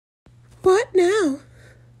What now?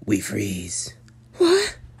 We freeze.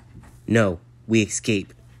 What? No, we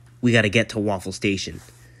escape. We gotta get to Waffle Station.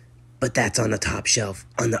 But that's on the top shelf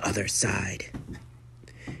on the other side.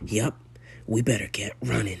 Yup, we better get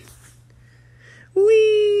running.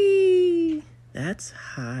 Whee! That's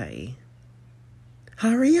high.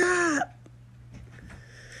 Hurry up!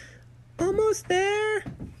 Almost there.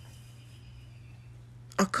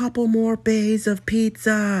 A couple more bays of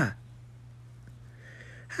pizza.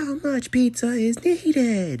 How much pizza is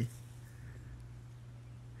needed?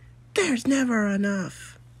 There's never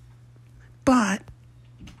enough. But,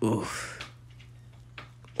 oof.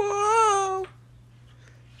 Whoa!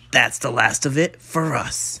 That's the last of it for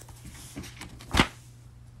us.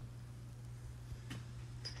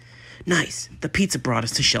 Nice. The pizza brought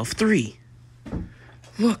us to shelf 3.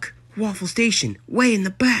 Look, Waffle Station, way in the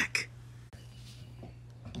back.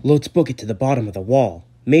 Let's book it to the bottom of the wall.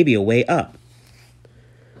 Maybe a way up.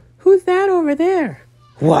 Who's that over there?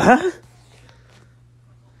 What?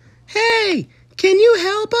 Hey, can you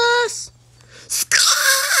help us?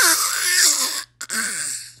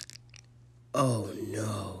 Oh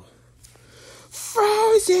no.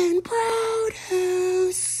 Frozen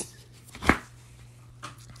produce.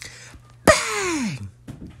 Bang!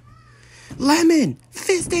 Lemon,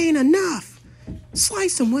 fist ain't enough.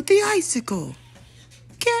 Slice them with the icicle.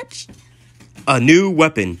 Catch. A new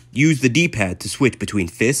weapon. Use the D-pad to switch between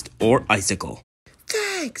fist or icicle.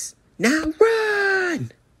 Thanks. Now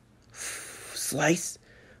run. Slice.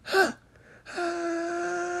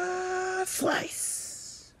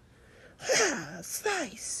 Slice.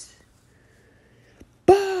 Slice.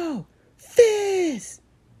 Bow. Fist.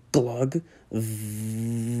 Glug.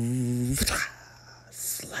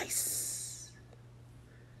 Slice.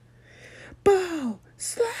 Bow.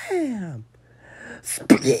 Slam.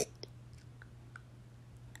 Split.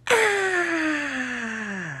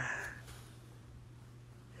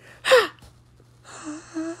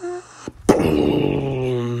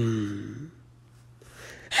 Boom.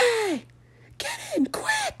 Hey, get in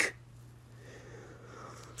quick.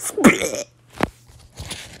 Split.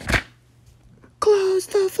 Close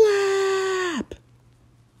the flap.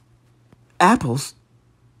 Apples?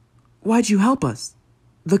 Why'd you help us?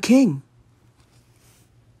 The king.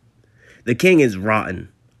 The king is rotten.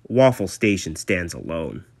 Waffle Station stands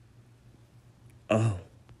alone. Oh.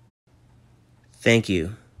 Thank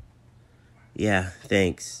you. Yeah,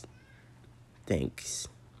 thanks. Thanks.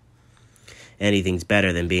 Anything's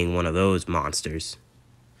better than being one of those monsters.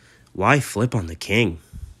 Why flip on the king?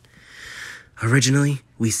 Originally,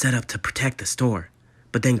 we set up to protect the store,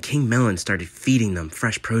 but then King Melon started feeding them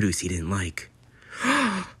fresh produce he didn't like.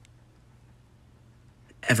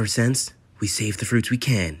 Ever since, we save the fruits we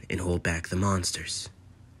can and hold back the monsters.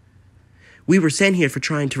 We were sent here for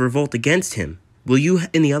trying to revolt against him. Will you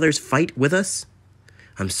and the others fight with us?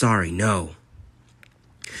 I'm sorry, no.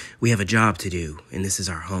 We have a job to do, and this is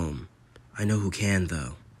our home. I know who can,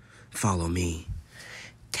 though. Follow me.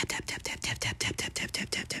 Tap, tap, tap, tap, tap, tap, tap, tap, tap, tap,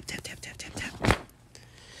 tap, tap, tap, tap, tap, tap, tap.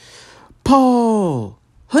 Pull!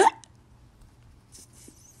 Huh?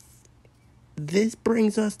 This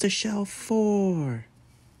brings us to shelf 4.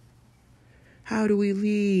 How do we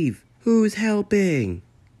leave? Who's helping?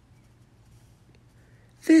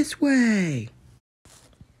 This way.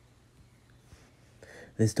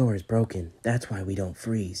 This door is broken. That's why we don't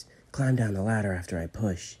freeze. Climb down the ladder after I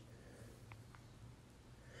push.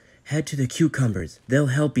 Head to the cucumbers. They'll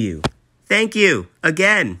help you. Thank you.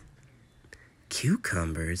 Again.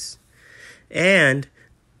 Cucumbers? And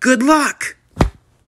good luck!